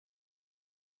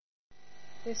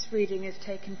This reading is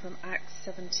taken from Acts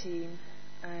 17,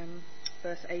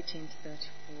 verse 18 to 34.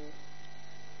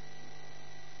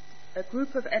 A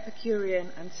group of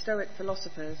Epicurean and Stoic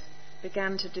philosophers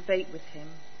began to debate with him.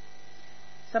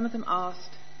 Some of them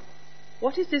asked,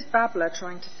 "What is this babbler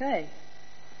trying to say?"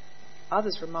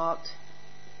 Others remarked,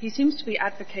 "He seems to be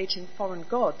advocating foreign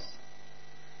gods."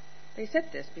 They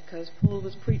said this because Paul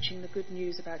was preaching the good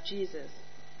news about Jesus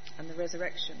and the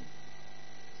resurrection.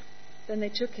 Then they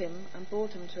took him and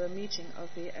brought him to a meeting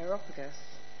of the Areopagus,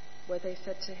 where they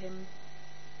said to him,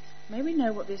 "May we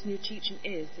know what this new teaching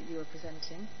is that you are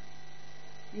presenting?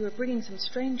 You are bringing some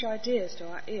strange ideas to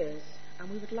our ears, and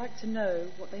we would like to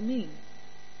know what they mean."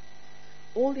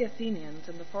 All the Athenians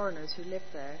and the foreigners who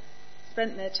lived there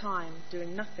spent their time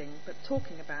doing nothing but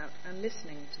talking about and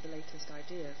listening to the latest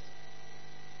ideas.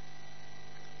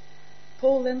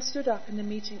 Paul then stood up in the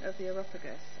meeting of the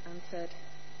Areopagus and said,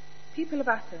 "People of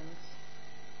Athens,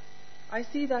 I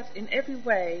see that in every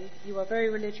way you are very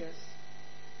religious.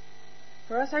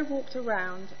 For as I walked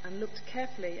around and looked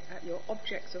carefully at your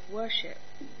objects of worship,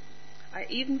 I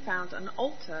even found an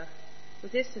altar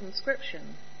with this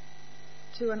inscription,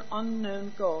 'To an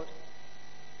unknown God.'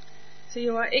 So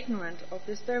you are ignorant of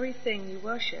this very thing you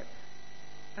worship,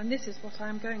 and this is what I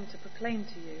am going to proclaim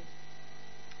to you.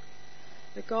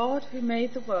 The God who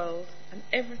made the world and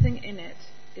everything in it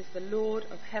is the Lord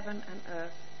of heaven and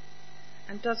earth,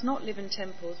 and does not live in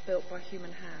temples built by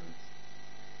human hands.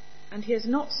 And he is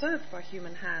not served by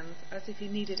human hands as if he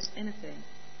needed anything.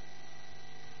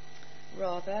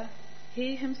 Rather,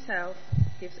 he himself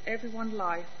gives everyone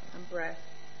life and breath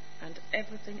and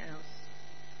everything else.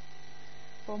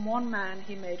 From one man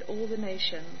he made all the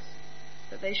nations,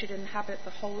 that they should inhabit the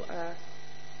whole earth,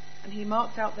 and he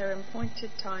marked out their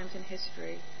appointed times in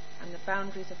history and the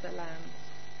boundaries of their lands.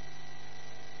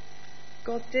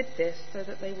 God did this so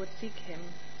that they would seek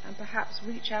him and perhaps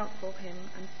reach out for him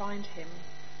and find him,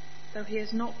 though he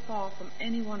is not far from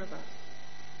any one of us.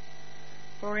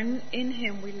 For in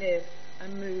him we live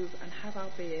and move and have our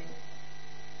being.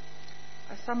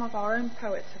 As some of our own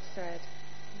poets have said,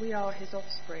 we are his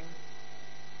offspring.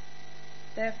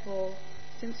 Therefore,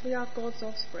 since we are God's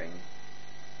offspring,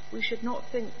 we should not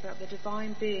think that the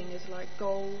divine being is like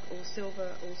gold or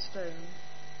silver or stone,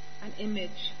 an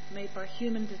image made by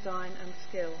human design and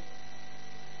skill.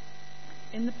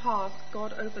 In the past,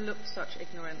 God overlooked such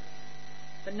ignorance,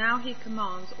 but now he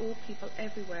commands all people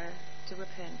everywhere to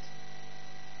repent.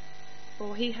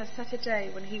 For he has set a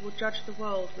day when he will judge the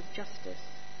world with justice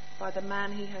by the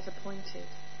man he has appointed.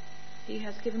 He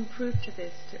has given proof to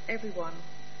this to everyone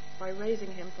by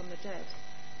raising him from the dead."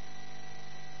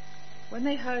 When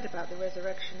they heard about the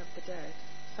resurrection of the dead,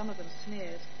 some of them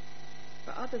sneered,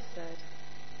 but others said,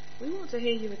 "We want to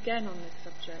hear you again on this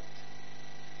subject."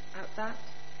 At that,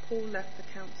 Paul left the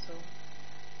council.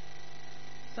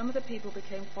 Some of the people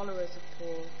became followers of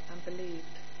Paul and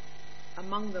believed.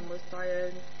 Among them was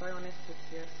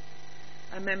Dionysius,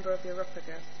 a member of the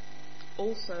Areopagus,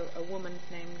 also a woman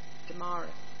named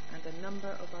Damaris, and a number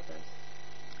of others.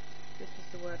 This is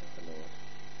the word of the Lord.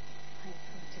 Thanks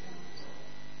be to God.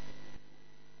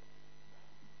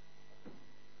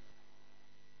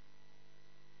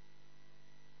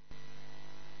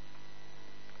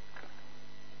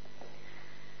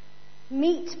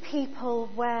 Meet people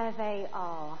where they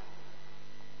are.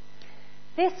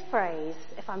 This phrase,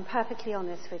 if I'm perfectly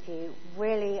honest with you,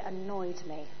 really annoyed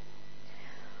me.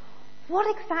 What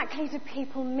exactly do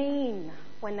people mean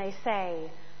when they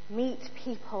say, meet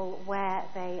people where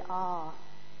they are?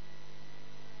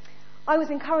 I was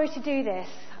encouraged to do this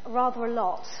rather a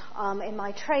lot in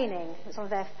my training. It's one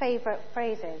of their favourite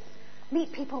phrases.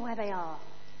 Meet people where they are.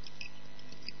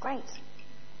 Great.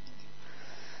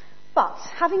 But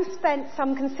having spent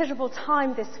some considerable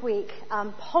time this week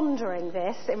pondering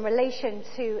this in relation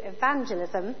to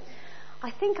evangelism, I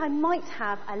think I might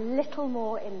have a little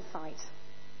more insight.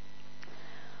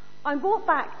 I'm brought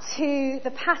back to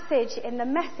the passage in the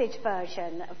Message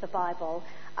version of the Bible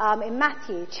in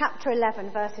Matthew chapter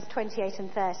 11 verses 28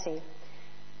 and 30.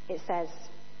 It says,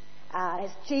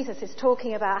 as Jesus is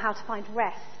talking about how to find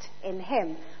rest in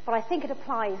him, but I think it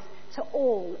applies to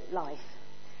all life.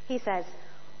 He says,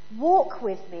 "Walk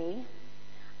with me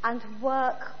and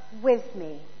work with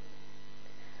me.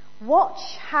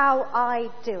 Watch how I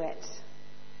do it.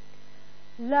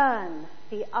 Learn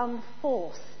the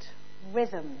unforced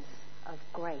rhythms of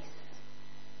grace."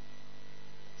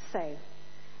 So,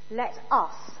 let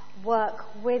us work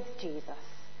with Jesus.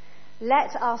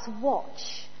 Let us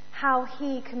watch how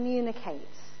he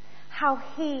communicates, how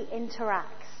he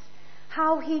interacts,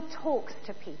 how he talks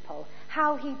to people,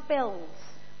 how he builds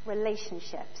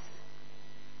relationships.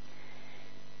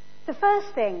 The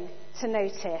first thing to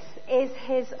notice is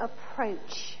his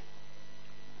approach.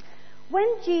 When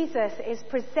Jesus is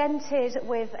presented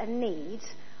with a need,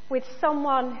 with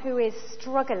someone who is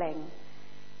struggling,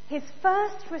 his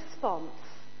first response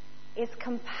is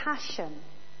compassion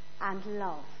and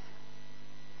love.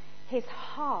 His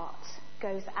heart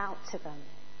goes out to them.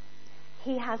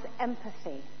 He has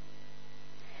empathy.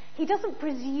 He doesn't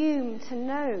presume to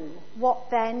know what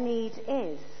their need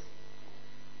is.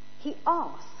 He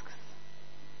asks.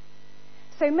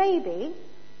 So maybe,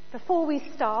 before we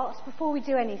start, before we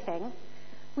do anything,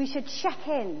 we should check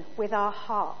in with our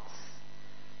hearts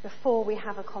before we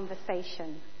have a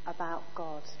conversation about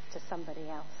God to somebody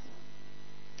else.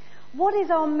 What is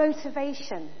our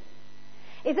motivation?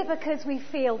 Is it because we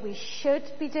feel we should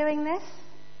be doing this?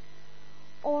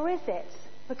 Or is it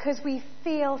because we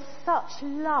feel such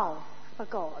love for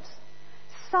God,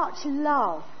 such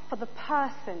love for the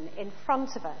person in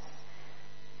front of us,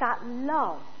 that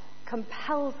love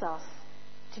compels us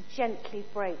to gently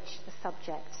broach the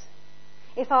subject?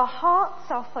 If our hearts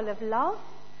are full of love,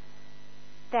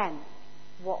 then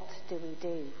what do we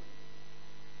do?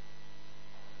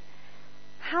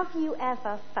 Have you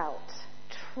ever felt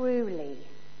truly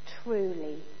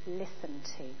listened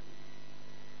to?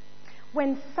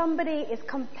 When somebody is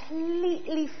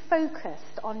completely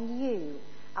focused on you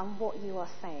and what you are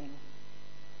saying.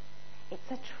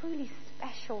 It's a truly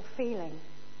special feeling.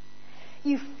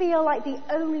 You feel like the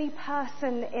only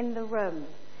person in the room,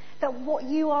 that what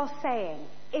you are saying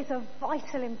is of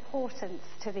vital importance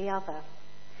to the other.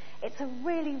 It's a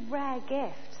really rare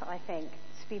gift, I think,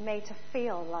 to be made to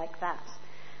feel like that.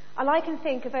 And I can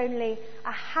think of only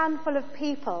a handful of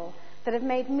people that have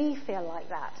made me feel like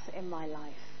that in my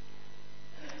life.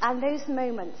 And those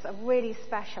moments are really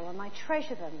special, and I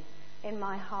treasure them in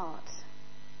my heart.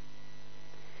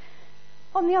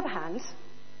 On the other hand,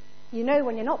 you know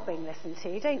when you're not being listened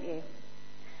to, don't you?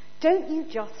 Don't you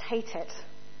just hate it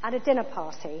at a dinner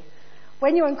party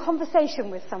when you're in conversation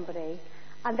with somebody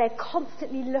and they're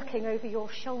constantly looking over your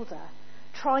shoulder,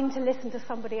 trying to listen to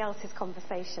somebody else's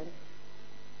conversation?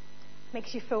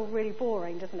 Makes you feel really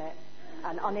boring, doesn't it?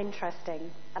 And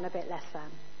uninteresting and a bit less than.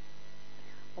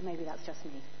 Or maybe that's just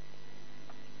me.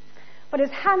 But as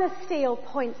Hannah Steele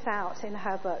points out in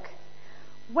her book,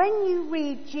 when you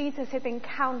read Jesus'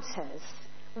 encounters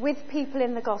with people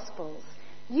in the Gospels,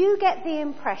 you get the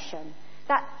impression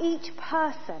that each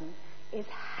person is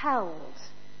held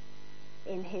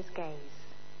in his gaze.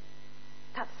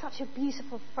 That's such a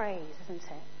beautiful phrase, isn't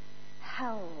it?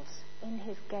 Held in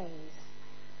his gaze.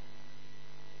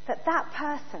 That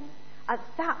person, at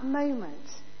that moment,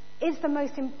 is the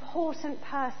most important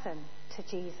person to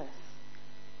Jesus.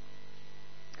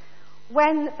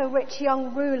 When the rich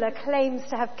young ruler claims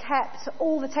to have kept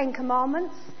all the 10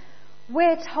 Commandments,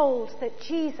 we're told that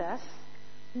Jesus,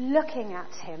 looking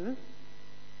at him,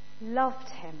 loved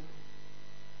him.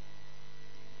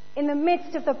 In the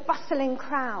midst of the bustling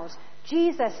crowd,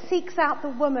 Jesus seeks out the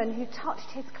woman who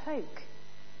touched his cloak.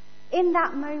 In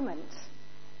that moment,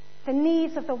 the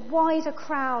needs of the wider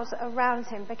crowd around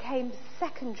him became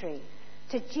secondary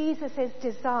to Jesus'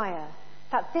 desire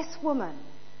that this woman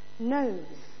knows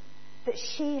that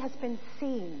she has been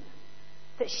seen,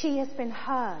 that she has been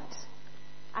heard,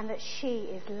 and that she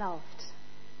is loved.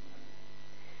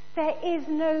 There is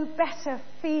no better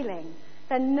feeling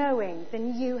than knowing that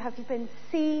you have been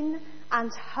seen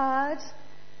and heard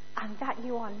and that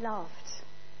you are loved.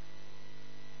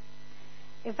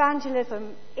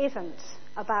 Evangelism isn't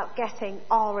about getting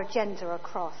our agenda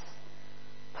across,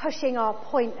 pushing our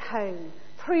point home,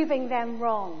 proving them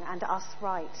wrong and us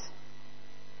right.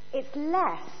 It's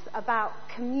less about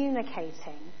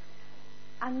communicating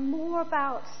and more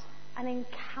about an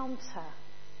encounter.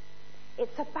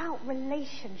 It's about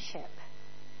relationship.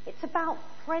 It's about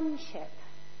friendship.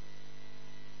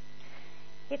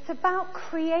 It's about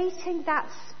creating that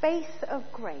space of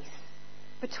grace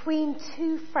between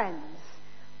two friends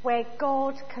where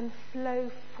God can flow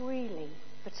freely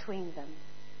between them.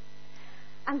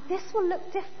 And this will look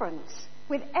different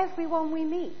with everyone we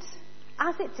meet,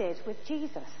 as it did with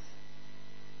Jesus.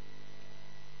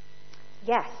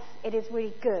 Yes, it is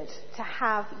really good to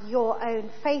have your own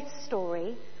faith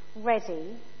story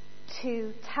ready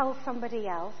to tell somebody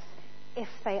else if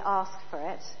they ask for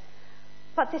it.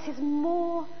 But this is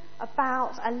more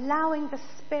about allowing the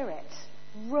Spirit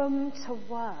room to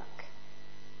work,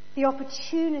 the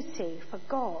opportunity for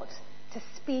God to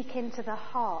speak into the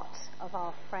heart of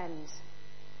our friend.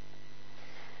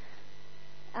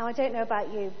 Now, I don't know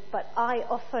about you, but I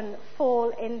often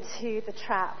fall into the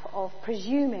trap of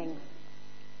presuming.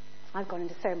 I've gone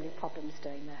into so many problems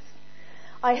doing this.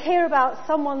 I hear about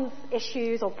someone's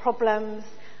issues or problems,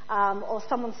 or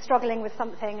someone struggling with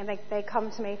something, and they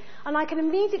come to me, and I can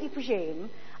immediately presume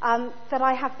that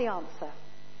I have the answer.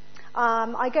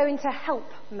 I go into help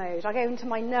mode. I go into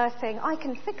my nursing, I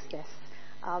can fix this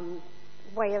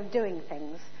way of doing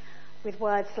things, with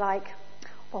words like,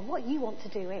 well, what you want to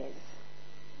do is.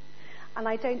 And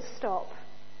I don't stop,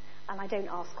 and I don't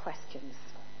ask questions.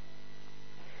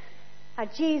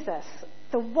 Jesus,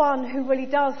 the one who really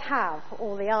does have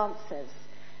all the answers,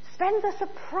 spends a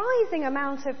surprising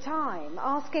amount of time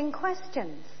asking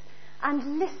questions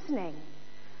and listening,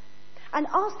 and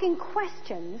asking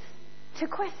questions to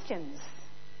questions.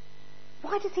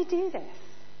 Why does he do this?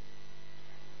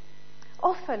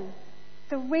 Often,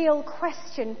 the real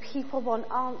question people want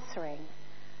answering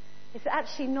is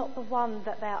actually not the one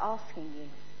that they're asking you.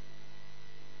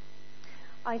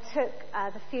 I took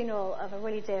the funeral of a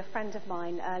really dear friend of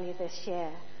mine earlier this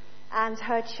year, and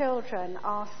her children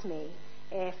asked me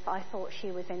if I thought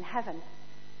she was in heaven.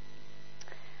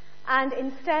 And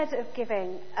instead of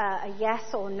giving a yes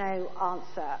or no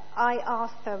answer, I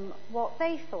asked them what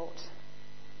they thought.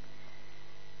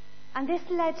 And this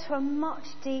led to a much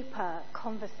deeper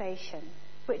conversation,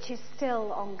 which is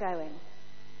still ongoing.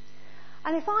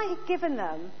 And if I had given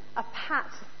them a pat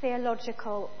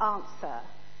theological answer,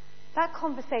 that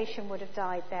conversation would have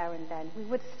died there and then. We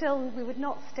would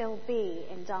not still be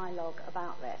in dialogue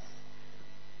about this.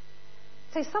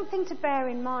 So something to bear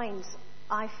in mind,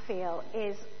 I feel,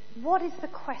 is what is the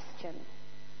question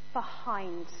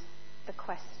behind the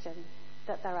question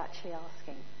that they're actually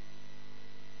asking?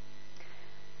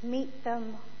 Meet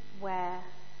them where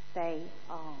they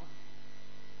are.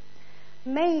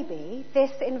 Maybe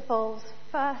this involves,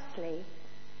 firstly,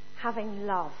 having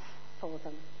love for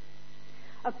them,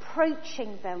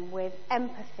 approaching them with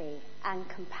empathy and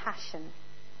compassion.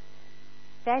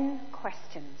 Then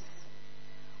questions.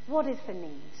 What is the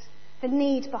need? The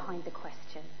need behind the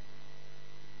question.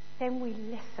 Then we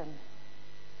listen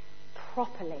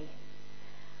properly,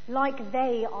 like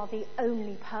they are the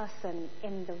only person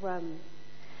in the room,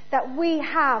 that we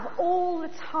have all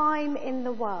the time in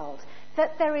the world,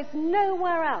 that there is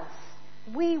nowhere else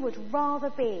we would rather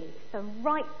be than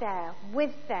right there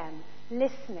with them,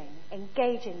 listening,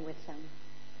 engaging with them.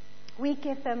 We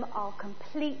give them our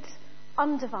complete,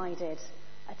 undivided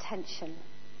attention.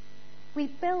 We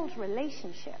build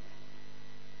relationship.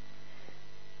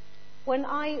 When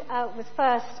I was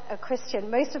first a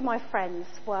Christian, most of my friends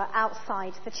were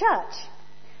outside the church.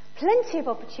 Plenty of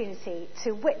opportunity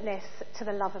to witness to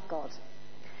the love of God.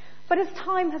 But as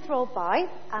time has rolled by,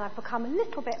 and I've become a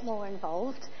little bit more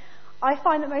involved, I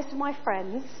find that most of my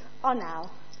friends are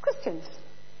now Christians,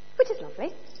 which is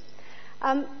lovely.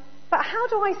 But how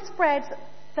do I spread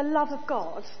the love of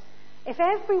God if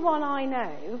everyone I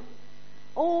know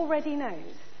already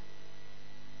knows?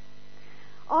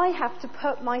 I have to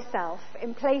put myself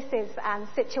in places and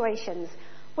situations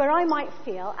where I might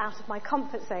feel out of my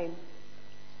comfort zone.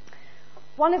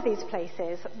 One of these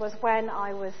places was when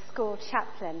I was school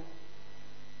chaplain.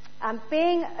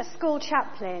 Being a school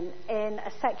chaplain in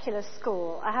a secular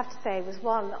school, I have to say, was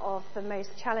one of the most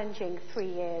challenging 3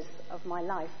 years of my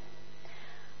life.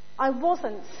 I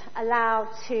wasn't allowed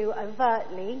to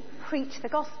overtly preach the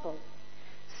gospel,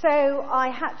 so I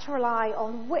had to rely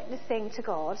on witnessing to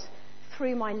God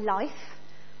through my life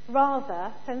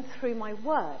rather than through my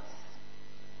words.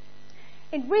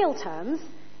 In real terms,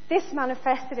 this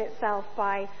manifested itself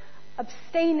by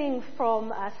abstaining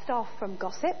from staff from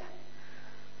gossip,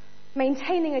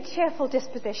 maintaining a cheerful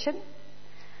disposition,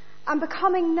 and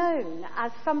becoming known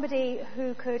as somebody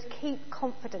who could keep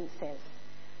confidences,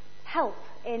 help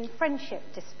in friendship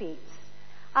disputes,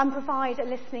 and provide a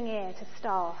listening ear to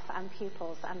staff and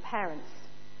pupils and parents.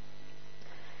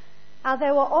 Now,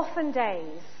 there were often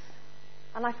days,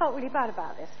 and I felt really bad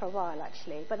about this for a while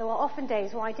actually, but there were often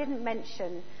days where I didn't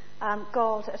mention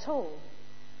God at all.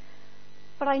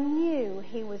 But I knew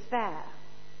he was there.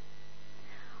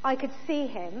 I could see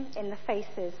him in the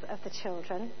faces of the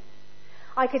children.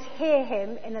 I could hear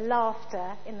him in the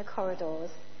laughter in the corridors.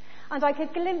 And I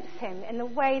could glimpse him in the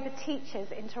way the teachers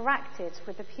interacted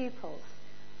with the pupils.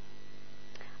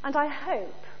 And I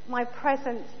hope my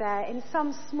presence there in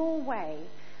some small way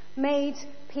made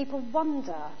people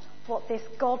wonder what this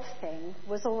God thing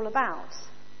was all about.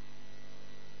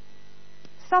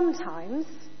 Sometimes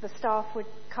the staff would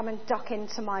come and duck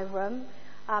into my room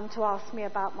to ask me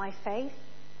about my faith.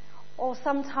 Or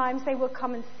sometimes they would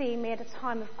come and see me at a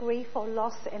time of grief or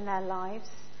loss in their lives.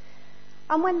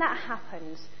 And when that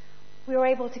happened, we were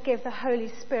able to give the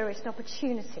Holy Spirit an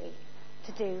opportunity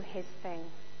to do his thing.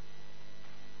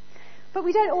 But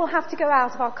we don't all have to go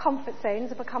out of our comfort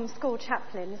zones and become school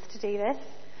chaplains to do this.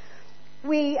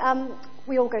 We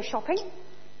all go shopping.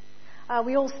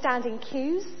 We all stand in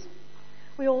queues.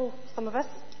 Some of us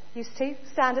used to,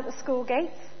 stand at the school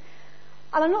gates.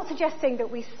 And I'm not suggesting that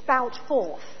we spout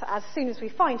forth as soon as we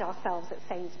find ourselves at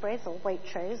Sainsbury's or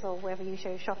Waitrose or wherever you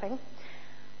go shopping.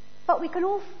 But we can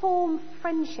all form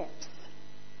friendships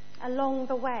along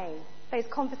the way. Those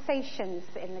conversations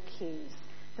in the queues,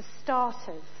 the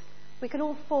starters. We can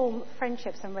all form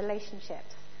friendships and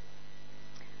relationships.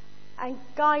 And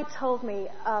Guy told me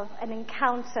of an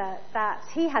encounter that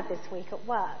he had this week at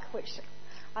work, which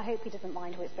I hope he doesn't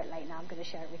mind. It's a bit late now. I'm going to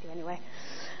share it with you anyway.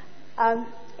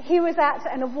 He was at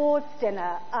an awards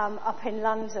dinner up in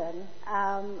London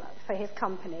for his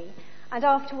company. And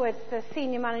afterwards, the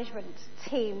senior management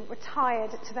team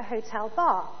retired to the hotel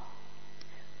bar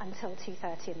until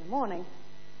 2:30 in the morning.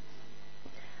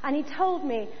 And he told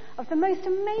me of the most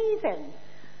amazing,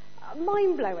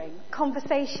 mind-blowing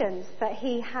conversations that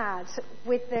he had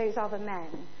with those other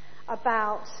men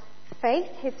about faith,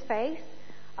 his faith,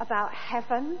 about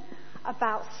heaven,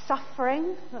 about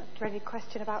suffering, not a dreaded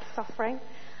question about suffering,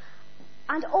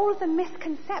 and all of the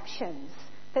misconceptions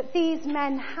that these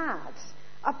men had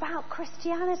about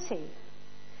Christianity.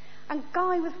 And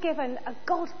Guy was given a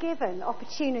God-given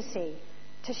opportunity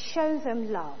to show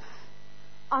them love,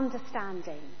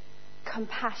 understanding,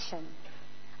 compassion.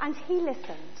 And he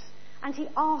listened, and he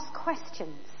asked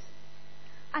questions,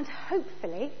 and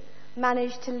hopefully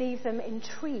managed to leave them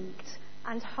intrigued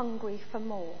and hungry for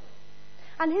more.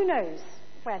 And who knows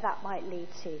where that might lead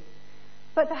to.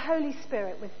 But the Holy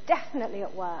Spirit was definitely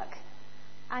at work,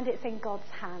 and it's in God's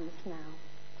hands now.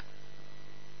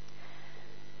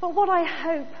 But what I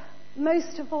hope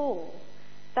most of all,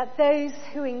 that those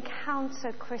who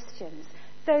encounter Christians,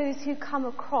 those who come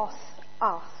across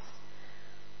us,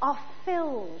 are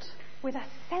filled with a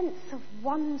sense of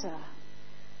wonder,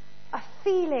 a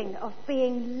feeling of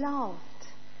being loved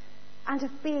and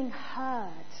of being heard,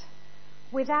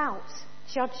 without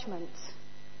judgment,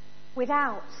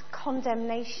 without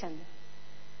condemnation,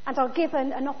 and are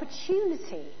given an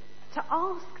opportunity to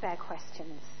ask their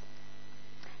questions.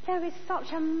 There is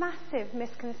such a massive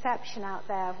misconception out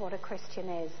there of what a Christian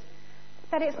is,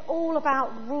 that it's all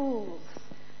about rules,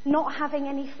 not having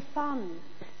any fun,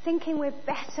 thinking we're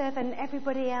better than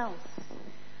everybody else.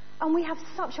 And we have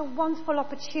such a wonderful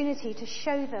opportunity to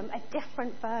show them a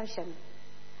different version,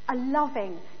 a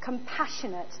loving,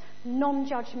 compassionate,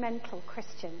 non-judgmental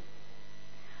Christian,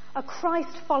 a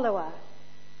Christ follower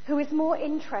who is more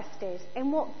interested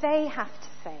in what they have to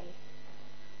say,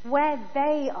 where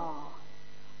they are,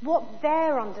 what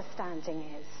their understanding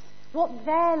is, what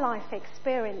their life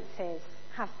experiences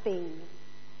have been.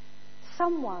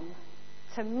 Someone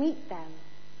to meet them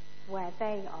where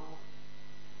they are.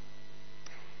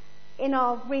 In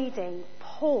our reading,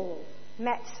 Paul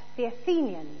met the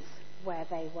Athenians where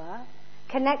they were,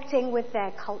 connecting with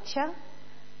their culture,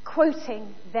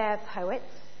 quoting their poets.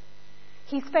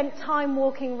 He spent time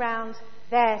walking around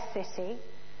their city,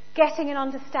 getting an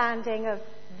understanding of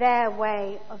their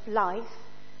way of life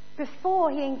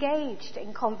before he engaged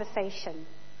in conversation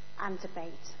and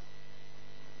debate.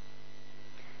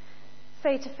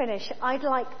 So to finish, I'd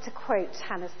like to quote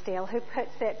Hannah Steele, who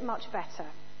puts it much better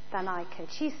than I could.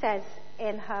 She says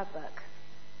in her book,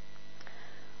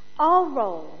 "Our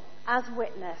role as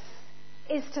witness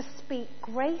is to speak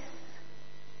grace,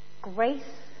 grace,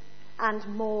 and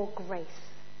more grace.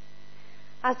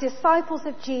 As disciples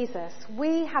of Jesus,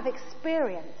 we have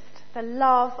experienced the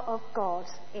love of God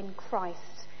in Christ.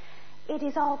 It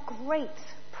is our great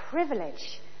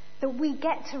privilege that we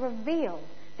get to reveal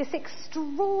this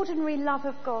extraordinary love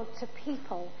of God to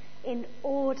people in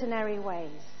ordinary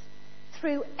ways,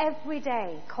 through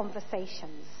everyday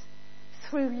conversations,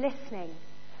 through listening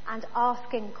and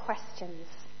asking questions.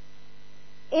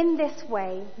 In this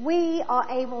way, we are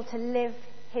able to live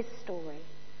his story,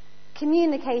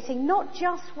 communicating not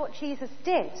just what Jesus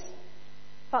did,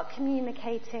 but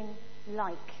communicating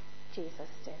like Jesus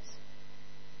did."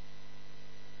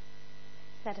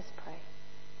 Let us pray.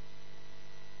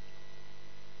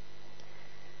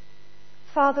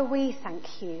 Father, we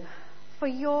thank you for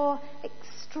your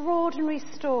extraordinary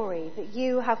story that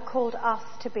you have called us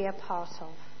to be a part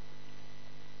of.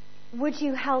 Would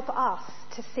you help us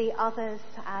to see others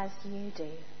as you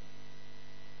do,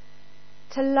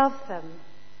 to love them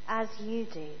as you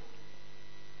do,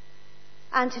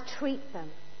 and to treat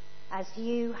them as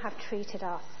you have treated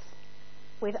us,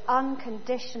 with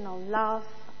unconditional love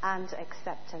and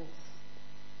acceptance.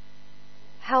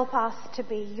 Help us to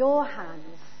be your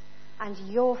hands and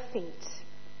your feet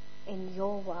in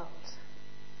your world.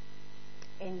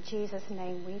 In Jesus'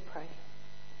 name we pray.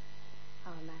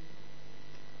 Amen.